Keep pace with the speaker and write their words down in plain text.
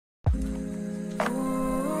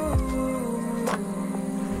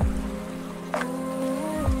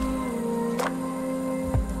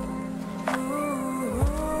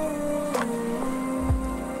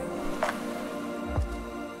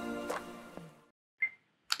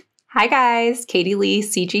Hi guys, Katie Lee,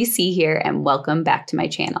 CGC here, and welcome back to my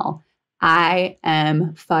channel. I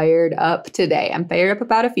am fired up today. I'm fired up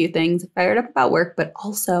about a few things, fired up about work, but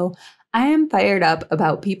also I am fired up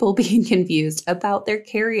about people being confused about their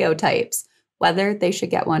karyotypes, whether they should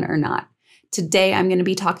get one or not. Today, I'm going to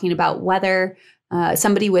be talking about whether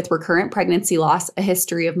somebody with recurrent pregnancy loss, a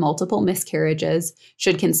history of multiple miscarriages,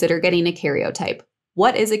 should consider getting a karyotype.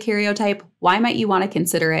 What is a karyotype? Why might you want to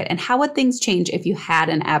consider it? And how would things change if you had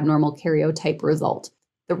an abnormal karyotype result?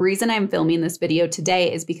 The reason I'm filming this video today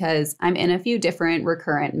is because I'm in a few different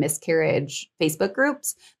recurrent miscarriage Facebook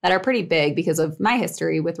groups that are pretty big because of my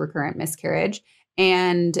history with recurrent miscarriage.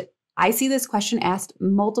 And I see this question asked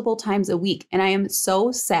multiple times a week. And I am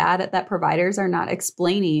so sad that providers are not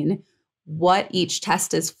explaining what each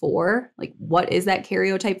test is for. Like, what is that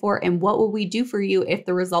karyotype for? And what would we do for you if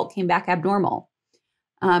the result came back abnormal?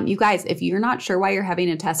 You guys, if you're not sure why you're having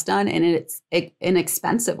a test done and it's an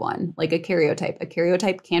expensive one, like a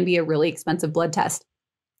karyotype can be a really expensive blood test.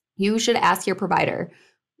 You should ask your provider,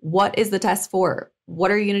 what is the test for?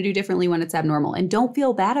 What are you going to do differently when it's abnormal? And don't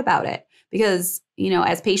feel bad about it because,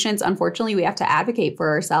 as patients, unfortunately, we have to advocate for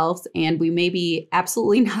ourselves and we may be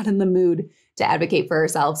absolutely not in the mood to advocate for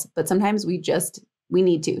ourselves, but sometimes we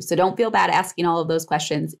need to. So don't feel bad asking all of those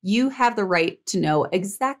questions. You have the right to know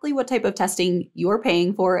exactly what type of testing you're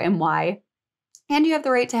paying for and why. And you have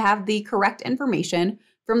the right to have the correct information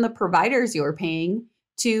from the providers you're paying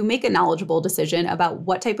to make a knowledgeable decision about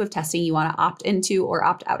what type of testing you want to opt into or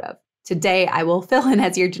opt out of. Today, I will fill in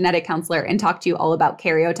as your genetic counselor and talk to you all about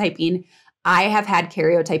karyotyping. I have had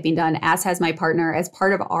karyotyping done, as has my partner, as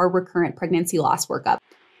part of our recurrent pregnancy loss workup.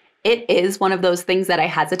 It is one of those things that I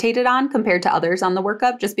hesitated on compared to others on the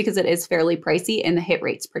workup just because it is fairly pricey and the hit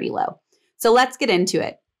rate's pretty low. So let's get into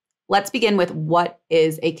it. Let's begin with what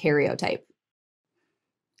is a karyotype.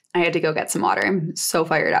 I had to go get some water. I'm so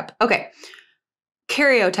fired up. Okay.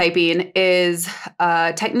 Karyotyping is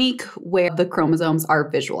a technique where the chromosomes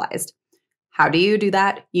are visualized. How do you do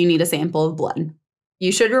that? You need a sample of blood.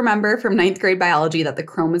 You should remember from 9th grade biology that the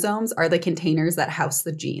chromosomes are the containers that house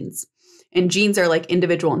the genes. And genes are like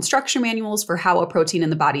individual instruction manuals for how a protein in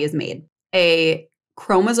the body is made. A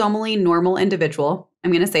chromosomally normal individual,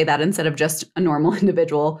 I'm going to say that instead of just a normal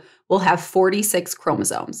individual, will have 46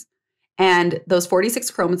 chromosomes. And those 46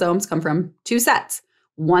 chromosomes come from two sets.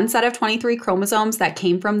 One set of 23 chromosomes that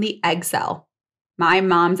came from the egg cell, my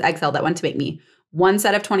mom's egg cell that went to make me. One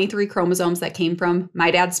set of 23 chromosomes that came from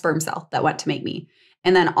my dad's sperm cell that went to make me.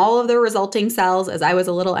 And then all of the resulting cells, as I was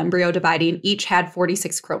a little embryo dividing, each had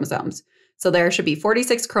 46 chromosomes. So there should be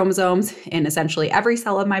 46 chromosomes in essentially every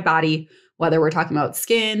cell of my body, whether we're talking about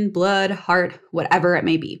skin, blood, heart, whatever it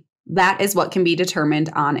may be. That is what can be determined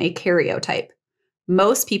on a karyotype.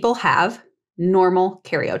 Most people have normal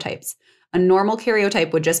karyotypes. A normal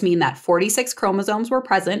karyotype would just mean that 46 chromosomes were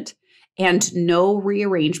present and no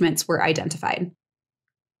rearrangements were identified.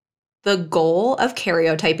 The goal of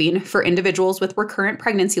karyotyping for individuals with recurrent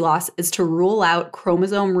pregnancy loss is to rule out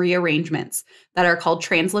chromosome rearrangements that are called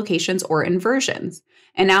translocations or inversions.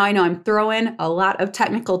 And now I know I'm throwing a lot of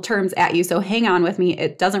technical terms at you, so hang on with me.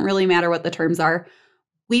 It doesn't really matter what the terms are.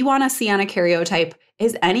 We want to see on a karyotype,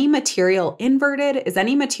 is any material inverted? Is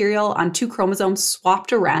any material on two chromosomes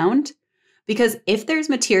swapped around? Because if there's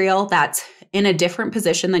material that's in a different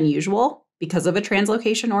position than usual because of a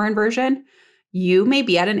translocation or inversion, you may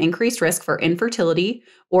be at an increased risk for infertility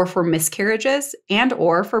or for miscarriages and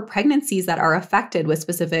or for pregnancies that are affected with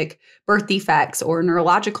specific birth defects or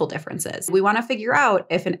neurological differences. We want to figure out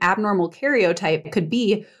if an abnormal karyotype could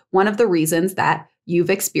be one of the reasons that you've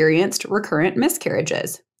experienced recurrent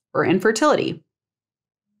miscarriages or infertility.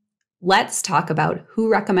 Let's talk about who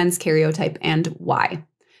recommends karyotype and why.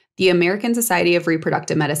 The American Society of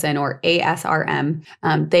Reproductive Medicine, or ASRM,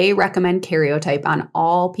 they recommend karyotype on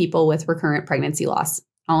all people with recurrent pregnancy loss,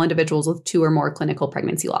 all individuals with 2 or more clinical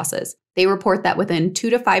pregnancy losses. They report that within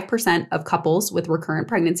 2 to 5% of couples with recurrent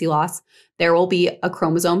pregnancy loss, there will be a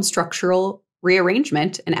chromosome structural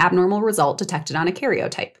rearrangement, an abnormal result detected on a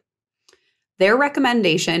karyotype. Their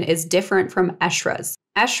recommendation is different from ESHRE's.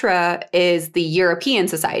 ESHRE is the European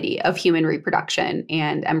Society of Human Reproduction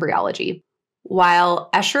and Embryology.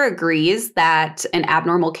 While ESHRE agrees that an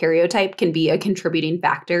abnormal karyotype can be a contributing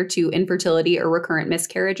factor to infertility or recurrent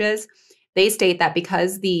miscarriages, they state that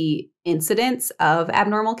because the incidence of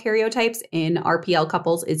abnormal karyotypes in RPL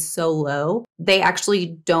couples is so low, they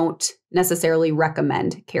actually don't necessarily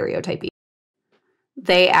recommend karyotyping.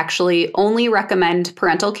 They actually only recommend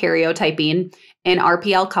parental karyotyping in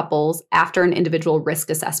RPL couples after an individual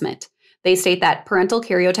risk assessment. They state that parental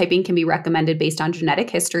karyotyping can be recommended based on genetic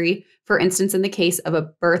history, For instance, in the case of a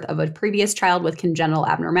birth of a previous child with congenital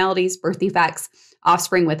abnormalities, birth defects,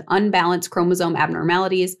 offspring with unbalanced chromosome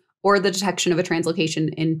abnormalities, or the detection of a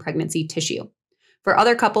translocation in pregnancy tissue. For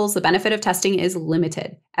other couples, the benefit of testing is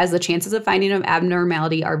limited, as the chances of finding an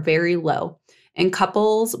abnormality are very low. In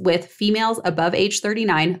couples with females above age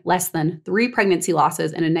 39, less than 3 pregnancy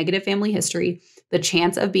losses, and a negative family history, the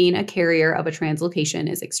chance of being a carrier of a translocation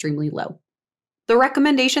is extremely low. The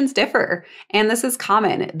recommendations differ, and this is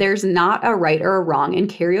common. There's not a right or a wrong, and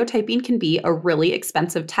karyotyping can be a really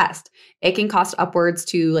expensive test. It can cost upwards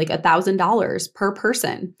to like $1,000 per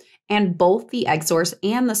person. And both the egg source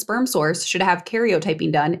and the sperm source should have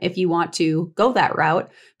karyotyping done if you want to go that route,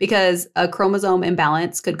 because a chromosome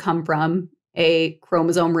imbalance could come from a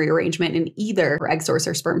chromosome rearrangement in either egg source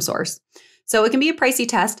or sperm source. So it can be a pricey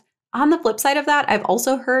test. On the flip side of that, I've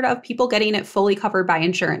also heard of people getting it fully covered by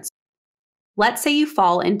insurance. Let's say you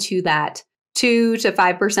fall into that 2 to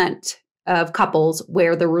 5% of couples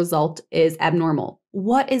where the result is abnormal.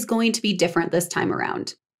 What is going to be different this time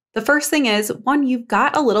around? The first thing is, one, you've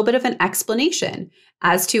got a little bit of an explanation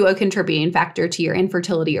as to a contributing factor to your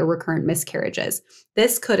infertility or recurrent miscarriages.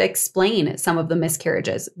 This could explain some of the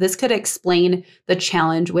miscarriages. This could explain the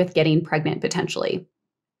challenge with getting pregnant potentially.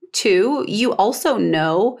 2, you also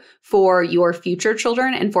know for your future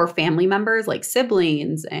children and for family members like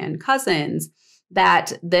siblings and cousins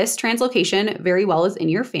that this translocation very well is in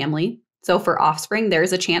your family. So for offspring,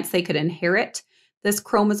 there's a chance they could inherit this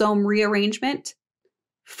chromosome rearrangement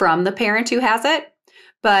from the parent who has it,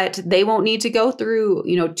 but they won't need to go through,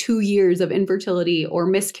 2 years of infertility or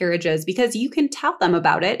miscarriages, because you can tell them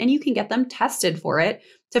about it and you can get them tested for it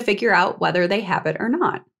to figure out whether they have it or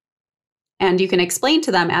not. And you can explain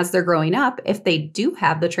to them as they're growing up, if they do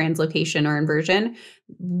have the translocation or inversion,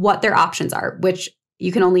 what their options are, which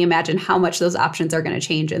you can only imagine how much those options are going to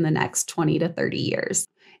change in the next 20 to 30 years.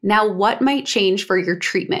 Now, what might change for your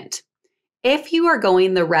treatment? If you are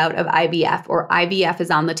going the route of IVF, or IVF is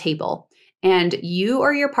on the table, and you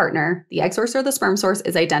or your partner, the egg source or the sperm source,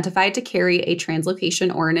 is identified to carry a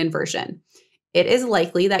translocation or an inversion, it is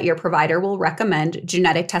likely that your provider will recommend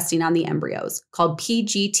genetic testing on the embryos, called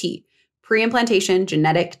PGT, pre-implantation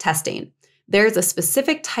genetic testing. There's a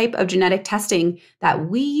specific type of genetic testing that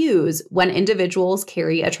we use when individuals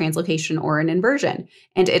carry a translocation or an inversion,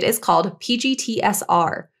 and it is called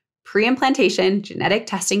PGTSR, pre-implantation genetic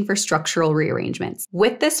testing for structural rearrangements.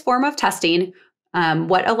 With this form of testing,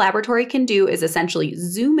 what a laboratory can do is essentially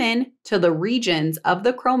zoom in to the regions of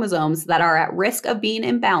the chromosomes that are at risk of being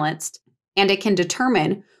imbalanced, and it can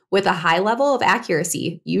determine with a high level of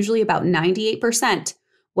accuracy, usually about 98%,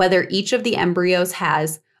 whether each of the embryos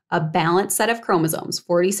has a balanced set of chromosomes,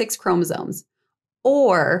 46 chromosomes,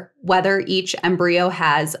 or whether each embryo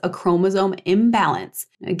has a chromosome imbalance.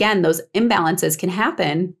 Again, those imbalances can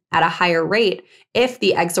happen at a higher rate if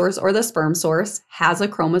the egg source or the sperm source has a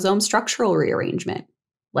chromosome structural rearrangement,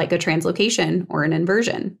 like a translocation or an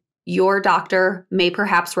inversion. Your doctor may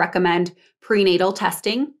perhaps recommend prenatal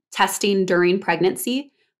testing during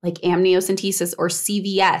pregnancy, like amniocentesis or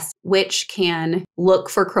CVS, which can look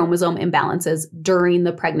for chromosome imbalances during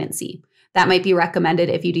the pregnancy. That might be recommended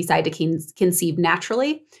if you decide to conceive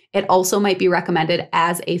naturally. It also might be recommended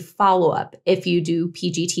as a follow-up if you do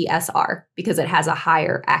PGTSR, because it has a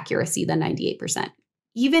higher accuracy than 98%.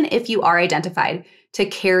 Even if you are identified to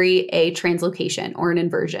carry a translocation or an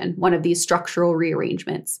inversion, one of these structural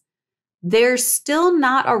rearrangements, there's still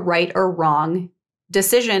not a right or wrong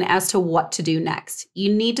decision as to what to do next.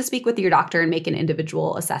 You need to speak with your doctor and make an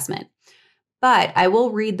individual assessment. But I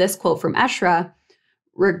will read this quote from ESHRE.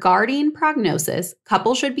 Regarding prognosis,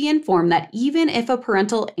 couples should be informed that even if a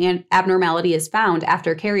parental abnormality is found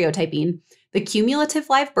after karyotyping, the cumulative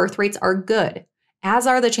live birth rates are good, as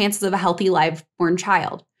are the chances of a healthy live-born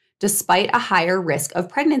child, despite a higher risk of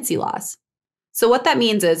pregnancy loss. So what that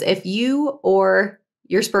means is if you or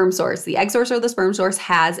your sperm source, the egg source or the sperm source,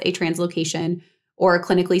 has a translocation or a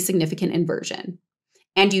clinically significant inversion,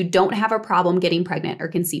 and you don't have a problem getting pregnant or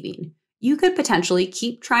conceiving, you could potentially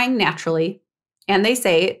keep trying naturally. And they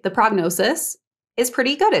say the prognosis is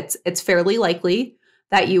pretty good. It's fairly likely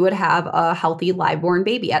that you would have a healthy live-born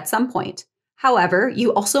baby at some point. However,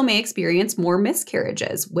 you also may experience more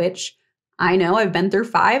miscarriages, which I know I've been through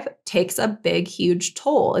 5, takes a big, huge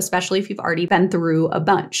toll, especially if you've already been through a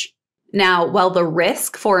bunch. Now, while the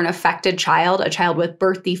risk for an affected child, a child with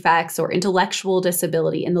birth defects or intellectual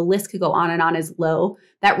disability, and the list could go on and on, is low,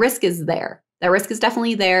 that risk is there. That risk is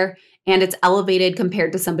definitely there, and it's elevated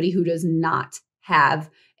compared to somebody who does not have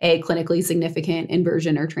a clinically significant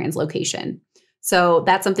inversion or translocation. So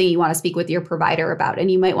that's something you want to speak with your provider about. And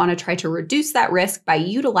you might want to try to reduce that risk by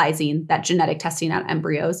utilizing that genetic testing on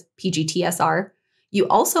embryos, PGTSR. You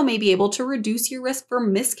also may be able to reduce your risk for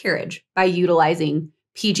miscarriage by utilizing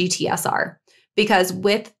PGTSR. Because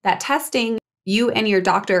with that testing, you and your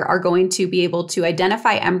doctor are going to be able to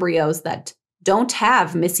identify embryos that don't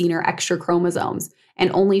have missing or extra chromosomes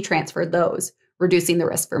and only transfer those, reducing the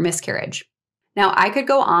risk for miscarriage. Now, I could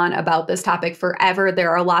go on about this topic forever.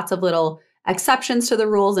 There are lots of little exceptions to the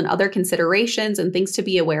rules and other considerations and things to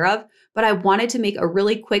be aware of, but I wanted to make a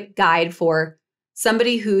really quick guide for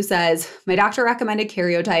somebody who says, my doctor recommended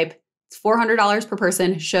karyotype, it's $400 per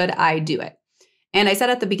person, should I do it? And I said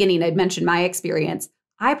at the beginning, I'd mentioned my experience.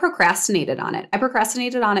 I procrastinated on it. I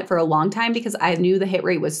procrastinated on it for a long time because I knew the hit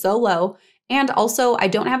rate was so low. And also, I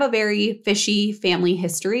don't have a very fishy family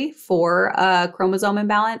history for a chromosome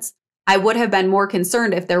imbalance. I would have been more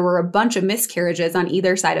concerned if there were a bunch of miscarriages on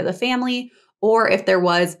either side of the family, or if there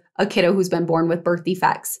was a kiddo who's been born with birth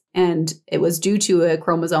defects and it was due to a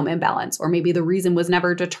chromosome imbalance, or maybe the reason was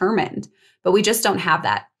never determined. But we just don't have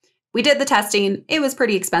that. We did the testing. It was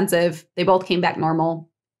pretty expensive. They both came back normal.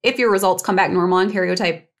 If your results come back normal on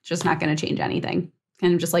karyotype, it's just not going to change anything.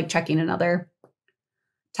 Kind of just like checking another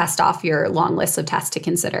test off your long list of tests to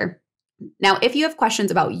consider. Now, if you have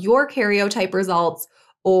questions about your karyotype results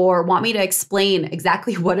or want me to explain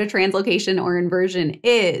exactly what a translocation or inversion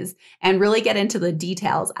is and really get into the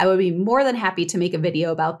details, I would be more than happy to make a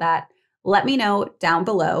video about that. Let me know down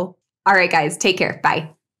below. All right, guys, take care.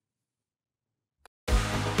 Bye.